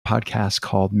podcast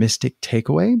called Mystic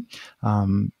Takeaway.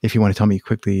 If you want to tell me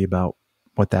quickly about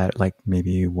what that, like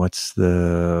maybe what's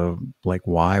the, like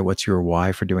why, what's your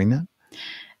why for doing that?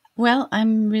 Well,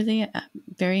 I'm really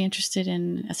very interested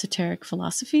in esoteric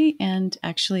philosophy. And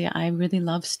actually, I really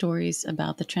love stories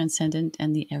about the transcendent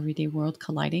and the everyday world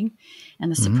colliding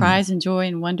and the surprise and joy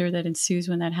and wonder that ensues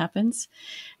when that happens.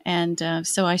 And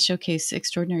so I showcase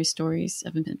extraordinary stories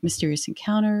of mysterious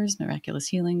encounters, miraculous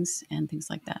healings, and things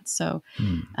like that. So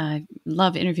I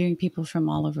love interviewing people from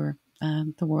all over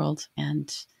the world.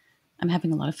 And I'm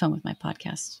having a lot of fun with my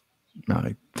podcast.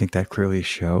 I think that clearly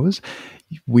shows.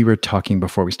 We were talking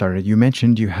before we started. You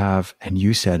mentioned you have, and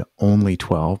you said only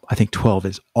 12. I think 12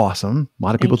 is awesome. A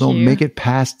lot of people don't make it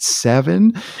past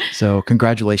 7. So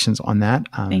congratulations on that.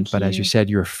 But as you said,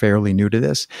 you're fairly new to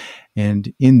this.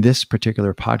 And in this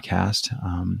particular podcast,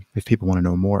 if people want to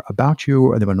know more about you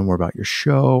or they want to know more about your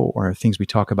show or things we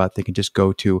talk about, they can just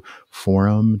go to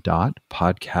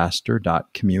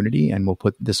forum.podcaster.community and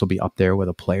this will be up there with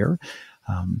a player.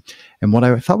 And what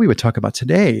I thought we would talk about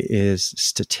today is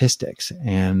statistics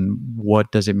and what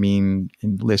does it mean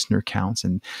in listener counts.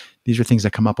 And these are things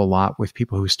that come up a lot with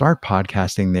people who start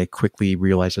podcasting. They quickly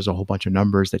realize there's a whole bunch of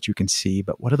numbers that you can see,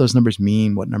 but what do those numbers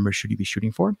mean? What numbers should you be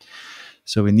shooting for?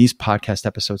 So in these podcast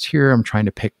episodes here, I'm trying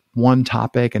to pick one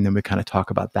topic and then we kind of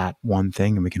talk about that one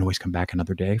thing and we can always come back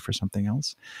another day for something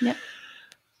else. Yep.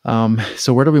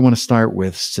 So where do we want to start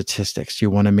with statistics? Do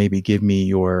you want to maybe give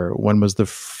me when was the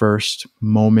first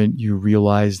moment you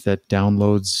realized that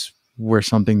downloads were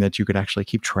something that you could actually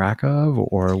keep track of,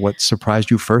 or what surprised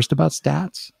you first about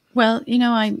stats? Well,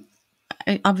 I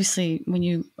obviously when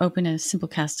you open a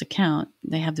Simplecast account,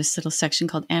 they have this little section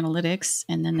called analytics,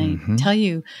 and then they tell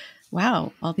you,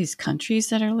 wow, all these countries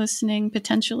that are listening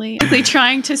potentially. They're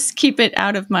trying to keep it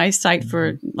out of my site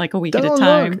for like a week at a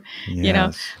time,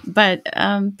 but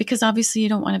because obviously you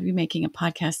don't want to be making a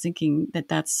podcast thinking that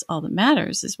that's all that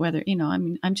matters is whether,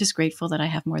 I'm just grateful that I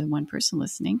have more than one person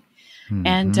listening.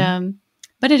 And,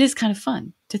 but it is kind of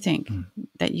fun to think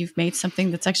that you've made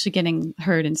something that's actually getting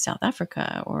heard in South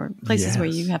Africa or places where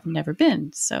you have never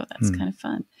been. So that's kind of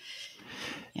fun.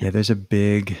 Yeah, there's a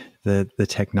big, the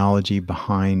technology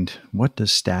behind what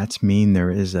does stats mean?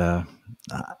 There is I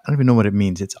don't even know what it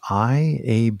means. It's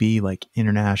IAB, like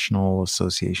International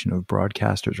Association of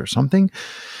Broadcasters or something.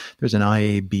 There's an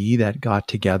IAB that got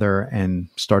together and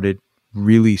started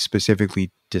really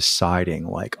specifically deciding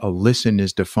like a listen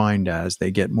is defined as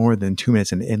they get more than 2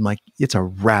 minutes and like it's a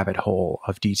rabbit hole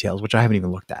of details, which I haven't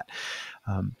even looked at.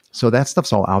 So that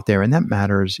stuff's all out there and that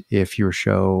matters if your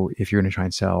show, if you're going to try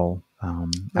and sell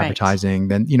advertising,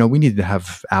 then, we need to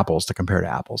have apples to compare to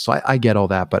apples. So I get all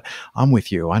that, but I'm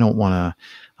with you. I don't want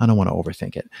to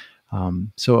overthink it.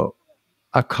 So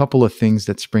a couple of things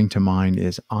that spring to mind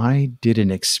is I did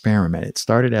an experiment. It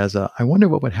started as I wonder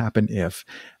what would happen if,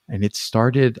 and I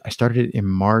started it in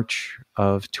March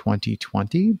of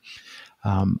 2020.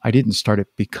 I didn't start it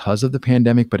because of the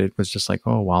pandemic, but it was just like,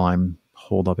 while I'm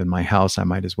holed up in my house, I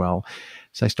might as well.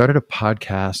 So I started a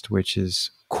podcast, which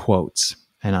is quotes.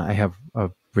 And I have a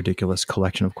ridiculous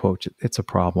collection of quotes. It's a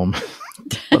problem,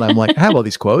 but I'm like, I have all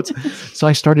these quotes. So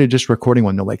I started just recording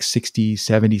one. They're like 60,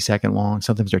 70 second long.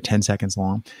 Sometimes they're 10 seconds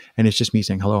long. And it's just me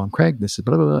saying, hello, I'm Craig. This is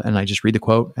blah, blah, blah. And I just read the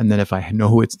quote. And then if I know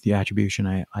who it's the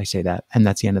attribution, I say that. And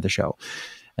that's the end of the show.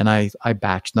 And I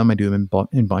batch them. I do them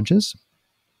in bunches.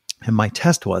 And my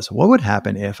test was, what would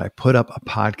happen if I put up a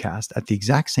podcast at the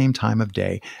exact same time of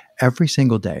day, every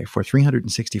single day for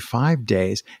 365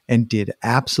 days and did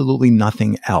absolutely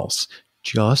nothing else?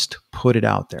 Just put it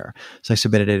out there. So I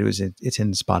submitted it. It's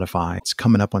in Spotify. It's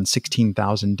coming up on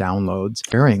 16,000 downloads.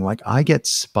 Varying, like I get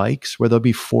spikes where there'll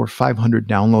be 400 or 500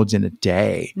 downloads in a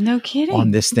day. No kidding.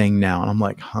 On this thing now. And I'm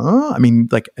like, huh? I mean,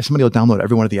 like somebody will download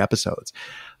every one of the episodes.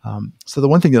 So the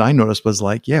one thing that I noticed was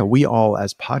like, we all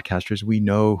as podcasters, we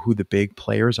know who the big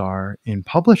players are in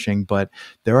publishing, but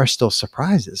there are still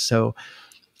surprises. So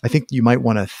I think you might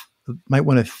want to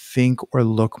think or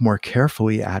look more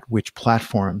carefully at which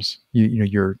platforms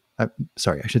you're.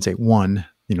 Sorry, I should say one.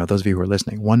 Those of you who are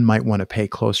listening, one might want to pay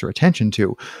closer attention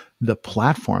to the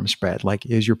platform spread. Like,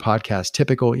 is your podcast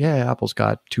typical? Yeah, Apple's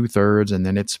got 2/3, and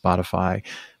then it's Spotify.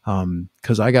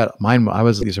 Because I got mine, I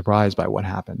was really surprised by what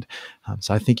happened.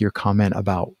 So I think your comment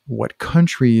about what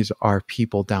countries are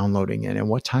people downloading in and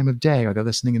what time of day are they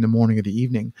listening in the morning or the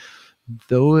evening,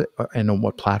 though, and on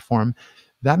what platform,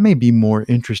 that may be more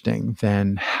interesting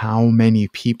than how many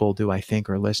people do I think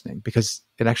are listening, because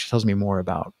it actually tells me more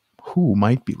about who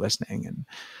might be listening. And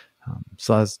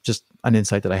so that's just an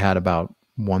insight that I had about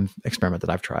one experiment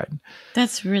that I've tried.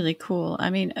 That's really cool.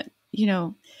 I mean,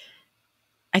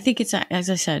 I think it's, as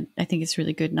I said, I think it's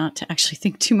really good not to actually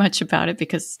think too much about it,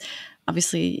 because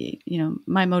obviously,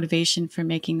 my motivation for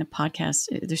making the podcast,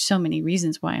 there's so many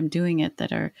reasons why I'm doing it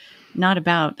that are not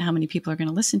about how many people are going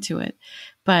to listen to it.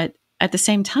 But at the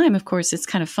same time, of course, it's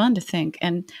kind of fun to think.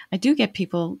 And I do get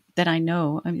people that I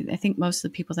know. I mean, I think most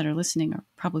of the people that are listening are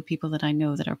probably people that I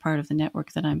know that are part of the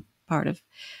network that I'm part of,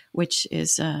 which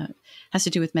is has to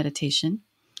do with meditation.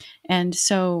 And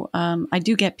so I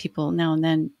do get people now and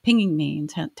then pinging me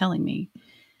and telling me,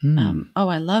 oh,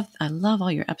 I love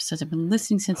all your episodes. I've been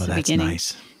listening since the beginning,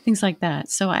 nice. Things like that.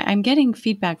 So I'm getting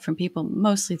feedback from people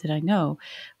mostly that I know.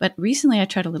 But recently I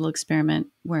tried a little experiment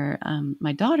where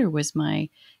my daughter was my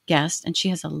guest, and she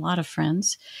has a lot of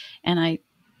friends. And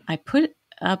I put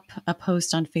up a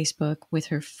post on Facebook with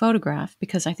her photograph,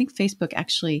 because I think Facebook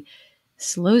actually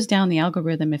slows down the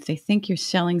algorithm if they think you're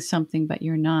selling something but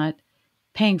you're not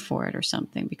paying for it or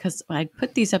something, because I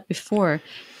put these up before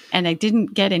and I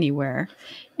didn't get anywhere.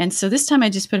 And so this time I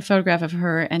just put a photograph of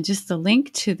her and just the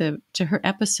link to her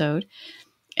episode.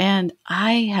 And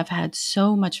I have had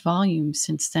so much volume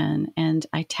since then. And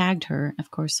I tagged her,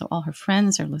 of course, so all her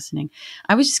friends are listening.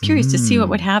 I was just curious to see what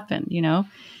would happen,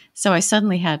 So I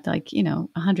suddenly had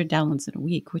 100 downloads in a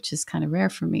week, which is kind of rare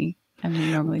for me. I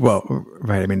mean, normally. Well,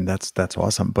 right. I mean, that's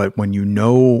awesome. But when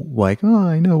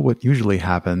I know what usually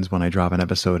happens when I drop an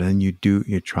episode, and you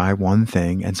try one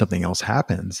thing and something else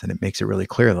happens, and it makes it really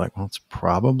clear, well, it's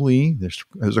probably,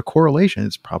 there's a correlation.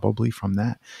 It's probably from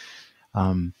that.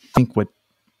 I think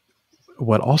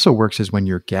what also works is when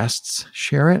your guests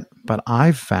share it. But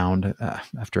I've found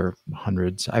after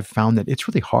hundreds, that it's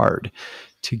really hard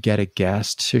to get a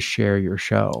guest to share your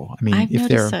show. I mean, I've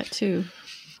noticed that too.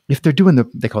 If they're doing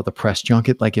they call it the press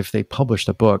junket, like if they published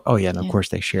a book, of course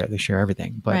they share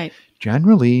everything. But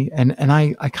generally, and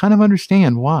I kind of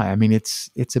understand why. I mean, it's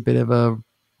a bit of a,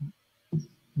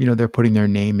 they're putting their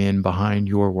name in behind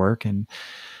your work. And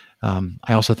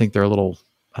I also think they're a little,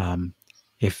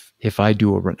 if I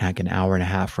do an hour and a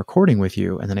half recording with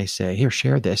you, and then I say, here,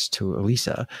 share this to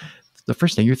Elisa, the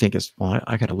first thing you think is, well,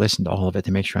 I got to listen to all of it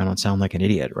to make sure I don't sound like an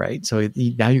idiot, right? So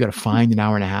now you got to find an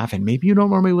hour and a half, and maybe you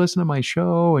don't normally listen to my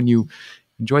show and you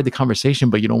enjoyed the conversation,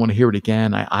 but you don't want to hear it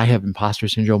again. I have imposter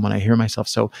syndrome when I hear myself.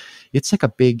 So it's like a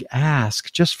big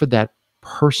ask just for that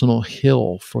personal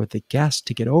hill for the guest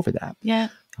to get over that. Yeah,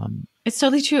 it's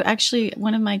totally true. Actually,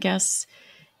 one of my guests,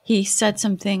 he said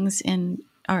some things in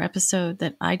our episode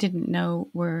that I didn't know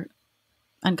were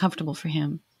uncomfortable for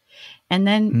him. And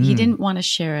then he didn't want to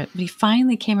share it, but he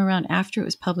finally came around after it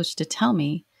was published to tell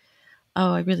me,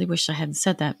 oh, I really wish I hadn't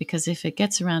said that, because if it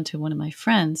gets around to one of my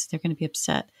friends, they're going to be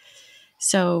upset.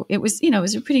 So it was, it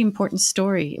was a pretty important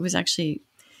story. It was actually,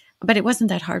 but it wasn't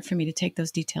that hard for me to take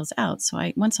those details out. So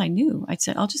once I knew, I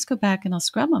said, I'll just go back and I'll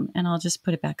scrub them and I'll just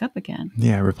put it back up again.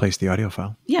 Yeah, replace the audio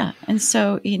file. Yeah. And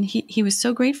so he was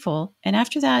so grateful. And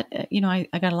after that,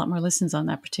 I got a lot more listens on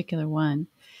that particular one.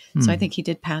 So I think he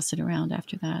did pass it around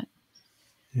after that.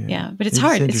 Yeah, but it's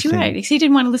hard. You're right. He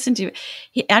didn't want to listen to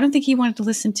it. I don't think he wanted to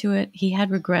listen to it. He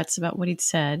had regrets about what he'd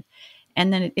said.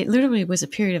 And then it literally was a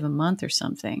period of a month or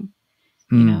something,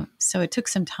 So it took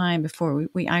some time before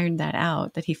we ironed that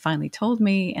out, that he finally told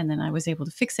me, and then I was able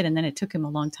to fix it. And then it took him a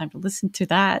long time to listen to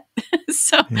that.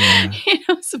 So,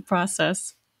 it's a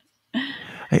process.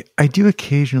 I do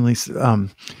occasionally,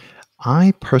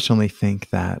 I personally think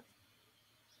that,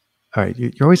 all right,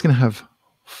 you're always going to have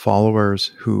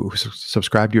followers who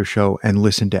subscribe to your show and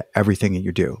listen to everything that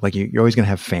you do. Like you're always going to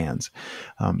have fans.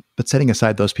 But setting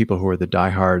aside those people who are the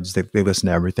diehards, they listen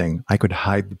to everything. I could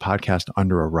hide the podcast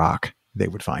under a rock. They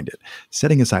would find it.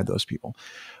 Setting aside those people,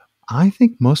 I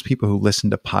think most people who listen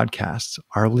to podcasts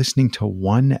are listening to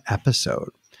one episode.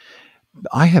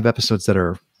 I have episodes that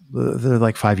they're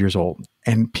like 5 years old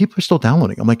and people are still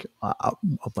downloading. I'm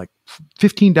like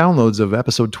 15 downloads of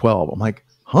episode 12. I'm like,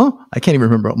 huh? I can't even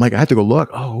remember. I'm like, I have to go look.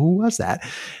 Oh, who was that?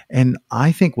 And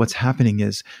I think what's happening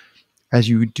is as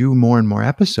you do more and more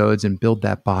episodes and build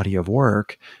that body of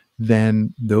work,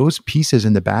 then those pieces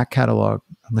in the back catalog,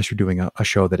 unless you're doing a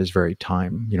show that is very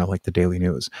time, like the daily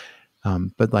news,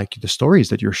 but like the stories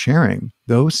that you're sharing,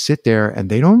 those sit there and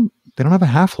they don't have a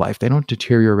half-life. They don't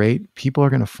deteriorate. People are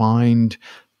going to find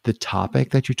the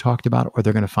topic that you talked about, or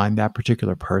they're going to find that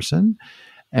particular person.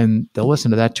 And they'll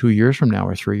listen to that 2 years from now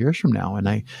or 3 years from now. And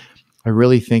I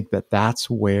really think that that's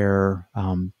where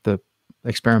the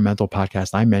experimental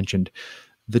podcast I mentioned,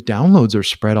 the downloads are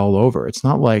spread all over. It's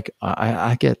not like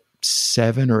I get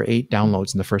 7 or 8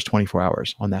 downloads in the first 24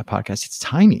 hours on that podcast. It's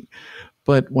tiny.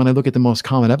 But when I look at the most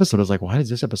common episode, I was like, why does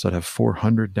this episode have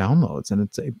 400 downloads? And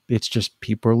it's just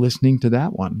people are listening to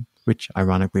that one, which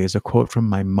ironically is a quote from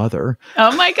my mother.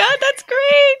 Oh my God, that's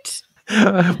great.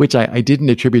 which I didn't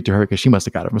attribute to her because she must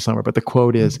have got it from somewhere. But the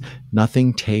quote is,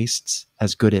 "Nothing tastes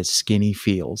as good as skinny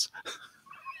feels."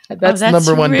 That's the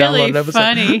number one really downloaded episode.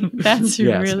 Funny. That's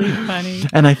Yes. really funny.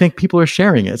 And I think people are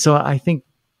sharing it. So I think,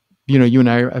 you and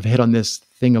I have hit on this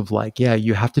thing of like, yeah,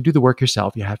 you have to do the work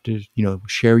yourself. You have to,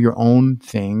 share your own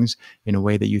things in a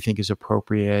way that you think is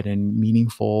appropriate and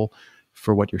meaningful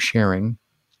for what you're sharing.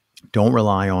 Don't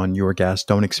rely on your guest.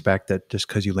 Don't expect that just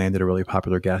because you landed a really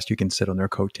popular guest, you can sit on their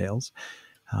coattails.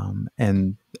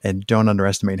 And don't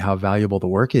underestimate how valuable the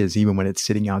work is, even when it's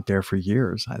sitting out there for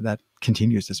years. That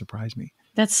continues to surprise me.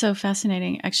 That's so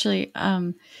fascinating. Actually,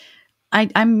 I'm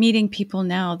meeting people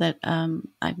now that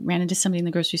I ran into somebody in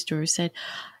the grocery store who said,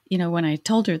 when I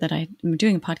told her that I'm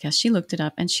doing a podcast, she looked it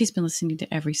up and she's been listening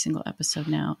to every single episode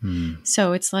now.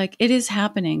 So it's like, it is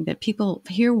happening that people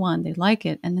hear one, they like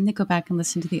it, and then they go back and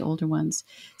listen to the older ones.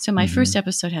 So my first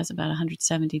episode has about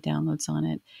 170 downloads on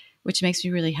it, which makes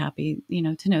me really happy,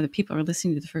 to know that people are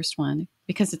listening to the first one,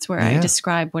 because it's where I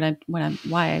describe why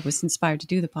I was inspired to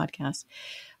do the podcast.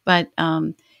 But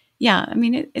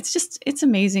it's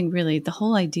amazing, really, the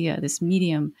whole idea, this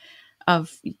medium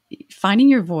of finding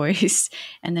your voice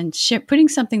and then putting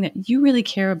something that you really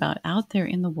care about out there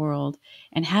in the world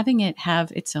and having it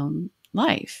have its own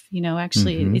life.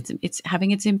 Actually, it's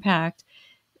having its impact.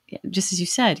 Just as you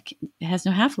said, it has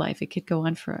no half-life. It could go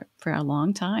on for a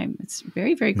long time. It's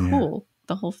very, very cool,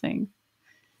 the whole thing.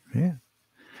 Yeah.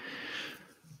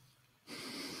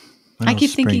 I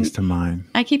keep thinking to mind.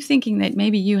 I keep thinking that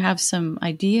maybe you have some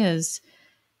ideas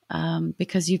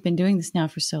because you've been doing this now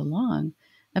for so long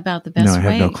about the best way. No,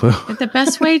 I have no clue. The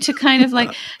best way to kind of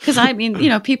like, because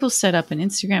people set up an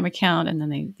Instagram account and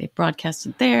then they broadcast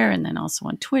it there and then also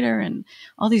on Twitter and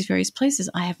all these various places.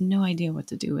 I have no idea what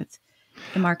to do with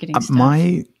the marketing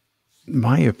stuff.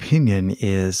 My opinion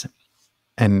is,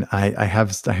 and I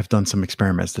have done some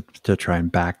experiments to try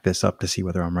and back this up to see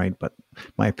whether I'm right, but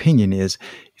my opinion is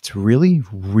it's really,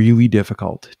 really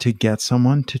difficult to get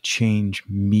someone to change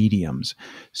mediums.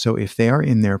 So if they are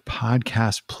in their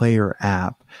podcast player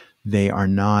app, they are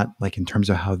not, like, in terms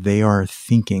of how they are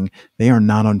thinking, they are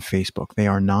not on Facebook. They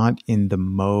are not in the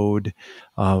mode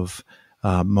of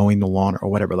mowing the lawn or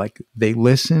whatever. Like, they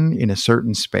listen in a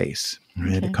certain space,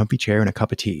 right? A comfy chair and a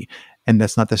cup of tea. And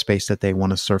that's not the space that they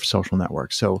want to surf social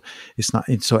networks. So it's not.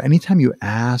 So anytime you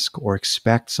ask or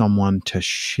expect someone to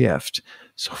shift,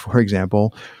 so for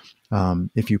example,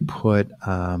 if you put,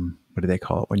 what do they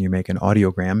call it when you make an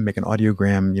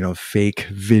audiogram, fake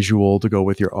visual to go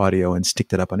with your audio and stick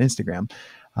that up on Instagram.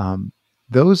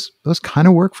 Those kind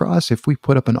of work for us. If we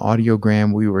put up an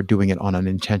audiogram, we were doing it on an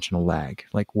intentional lag,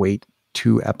 like wait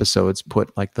 2 episodes,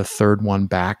 put like the third one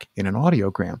back in an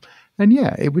audiogram. And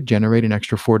yeah, it would generate an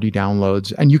extra 40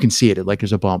 downloads, and you can see it, like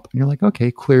there's a bump and you're like,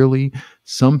 okay, clearly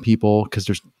some people, cause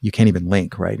you can't even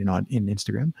link, right? In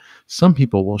Instagram, some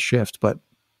people will shift, but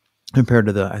compared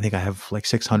to I think I have like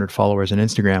 600 followers on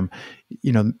Instagram,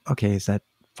 okay, is that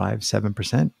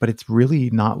 5-7%? But it's really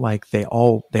not like they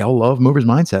all love Movers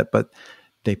Mindset, but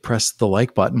they press the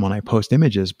like button when I post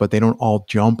images, but they don't all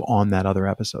jump on that other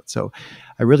episode. So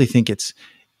I really think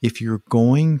if you're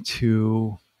going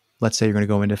to, let's say you're going to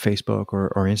go into Facebook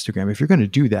or Instagram, if you're going to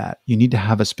do that, you need to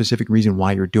have a specific reason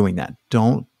why you're doing that.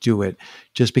 Don't do it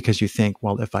just because you think,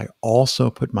 well, if I also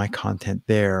put my content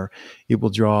there, it will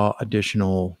draw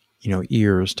additional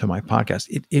ears to my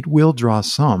podcast. It will draw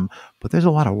some, but there's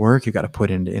a lot of work you got to put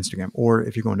into Instagram, or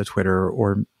if you're going to Twitter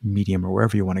or Medium or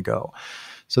wherever you want to go.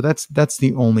 So that's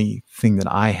the only thing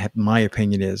that I have. My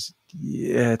opinion is,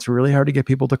 yeah, it's really hard to get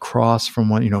people to cross from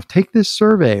one, take this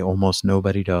survey. Almost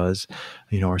nobody does,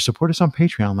 or support us on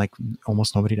Patreon. Like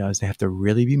almost nobody does. They have to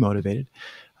really be motivated.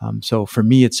 So for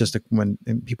me, it's just when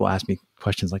people ask me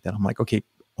questions like that, I'm like, okay,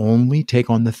 only take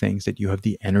on the things that you have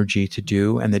the energy to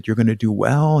do and that you're going to do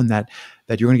well, and that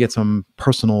you're going to get some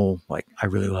personal, like, I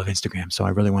really love Instagram, so I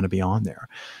really want to be on there.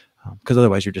 Because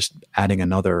otherwise you're just adding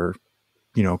another,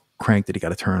 crank that you got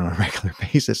to turn on a regular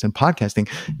basis. And podcasting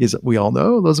is, we all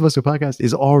know, those of us who podcast,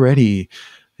 is already,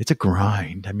 it's a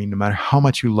grind. I mean, no matter how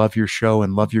much you love your show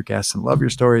and love your guests and love your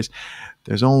stories,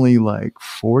 there's only like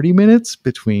 40 minutes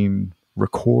between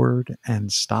record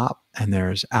and stop, and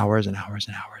there's hours and hours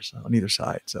and hours on either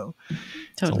side. So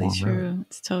totally true.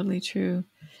 It's totally true.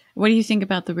 What do you think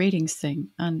about the ratings thing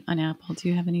on Apple? Do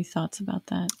you have any thoughts about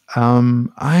that?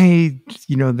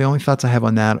 The only thoughts I have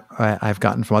on that, I've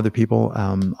gotten from other people.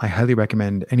 I highly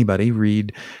recommend anybody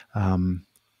read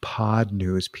Pod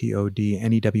News,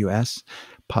 PODNEWS,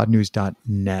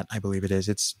 podnews.net, I believe it is.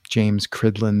 It's James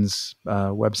Cridland's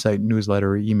website,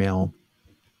 newsletter, email.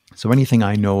 So anything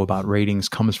I know about ratings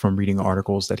comes from reading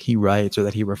articles that he writes or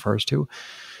that he refers to.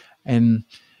 And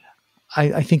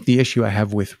I think the issue I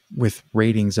have with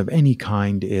ratings of any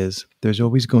kind is there's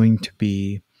always going to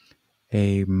be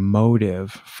a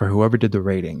motive for whoever did the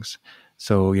ratings.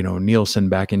 So, Nielsen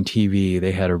back in TV,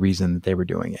 they had a reason that they were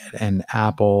doing it. And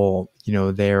Apple,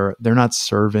 they're not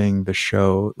serving the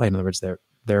show. Like, in other words,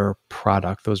 their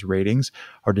product, those ratings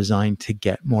are designed to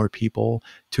get more people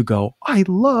to go, I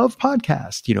love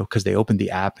podcasts, because they opened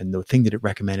the app and the thing that it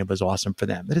recommended was awesome for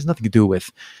them. That has nothing to do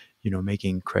with,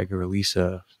 making Craig or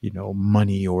Elisa,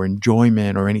 money or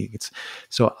enjoyment or any.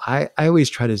 So I always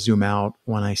try to zoom out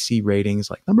when I see ratings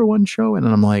like number one show. And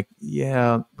then I'm like,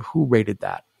 yeah, who rated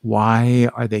that? Why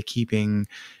are they keeping,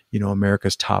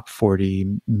 America's top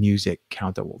 40 music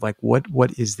count? Like, what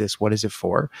is this? What is it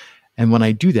for? And when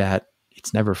I do that,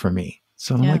 it's never for me.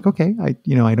 So I'm like, okay,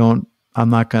 I'm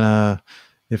not gonna,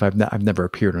 if I've never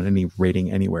appeared on any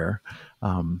rating anywhere.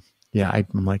 I'm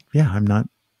like, I'm not,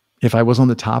 if I was on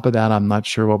the top of that, I'm not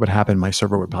sure what would happen. My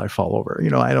server would probably fall over.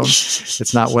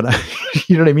 It's not what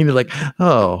you know what I mean? It's like,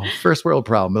 oh, first world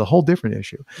problem, a whole different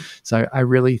issue. So I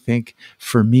really think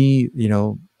for me,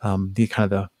 the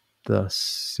kind of the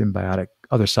symbiotic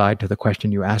other side to the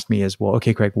question you asked me is, well,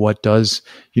 okay, Craig, what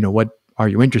are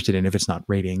you interested in if it's not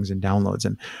ratings and downloads?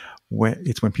 And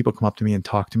when people come up to me and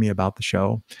talk to me about the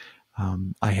show,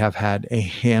 I have had a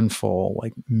handful,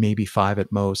 like maybe 5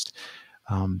 at most,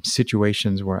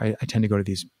 situations where I tend to go to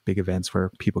these big events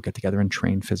where people get together and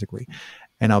train physically.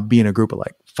 And I'll be in a group of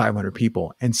like 500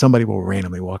 people and somebody will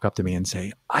randomly walk up to me and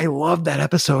say, I love that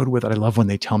episode with it. I love when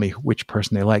they tell me which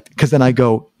person they liked. Cause then I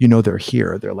go, they're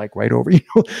here. They're like right over,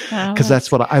 cause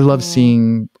that's what I love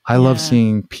seeing. I love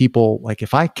seeing people, like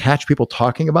if I catch people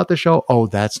talking about the show, oh,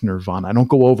 that's Nirvana. I don't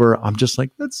go over. I'm just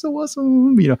like, that's so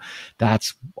awesome.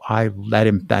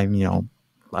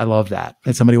 I love that.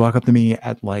 And somebody walk up to me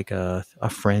at like a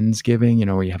Friendsgiving,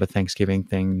 where you have a Thanksgiving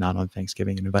thing, not on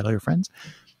Thanksgiving, and invite all your friends.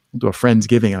 We'll do a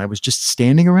Friendsgiving. And I was just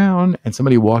standing around and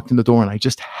somebody walked in the door and I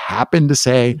just happened to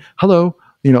say, hello,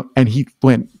 and he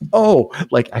went, oh,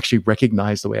 like actually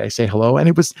recognized the way I say hello. And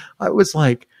I was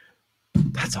like,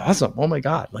 that's awesome. Oh my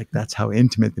God. Like that's how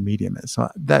intimate the medium is. So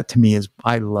that to me is,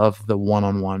 I love the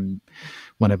one-on-one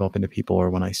when I've opened to people or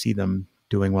when I see them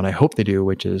doing what I hope they do,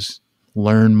 which is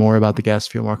learn more about the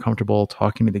guest, feel more comfortable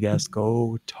talking to the guest,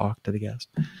 go talk to the guest.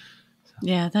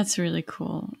 Yeah, that's really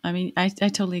cool. I mean, I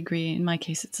totally agree. In my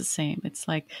case, it's the same. It's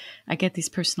like I get these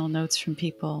personal notes from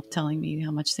people telling me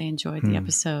how much they enjoyed the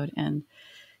episode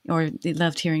or they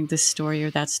loved hearing this story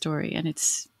or that story. And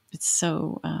it's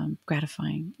so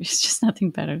gratifying. It's just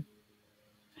nothing better.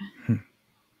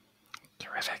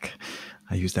 Terrific.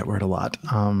 I use that word a lot.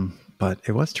 But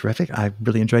it was terrific. I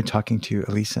really enjoyed talking to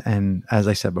Elisa. And as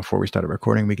I said before we started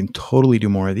recording, we can totally do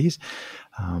more of these.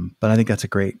 But I think that's a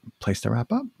great place to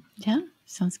wrap up. Yeah,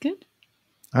 sounds good.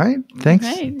 All right. Thanks.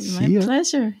 All right. My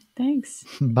pleasure. Thanks.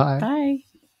 Bye. Bye.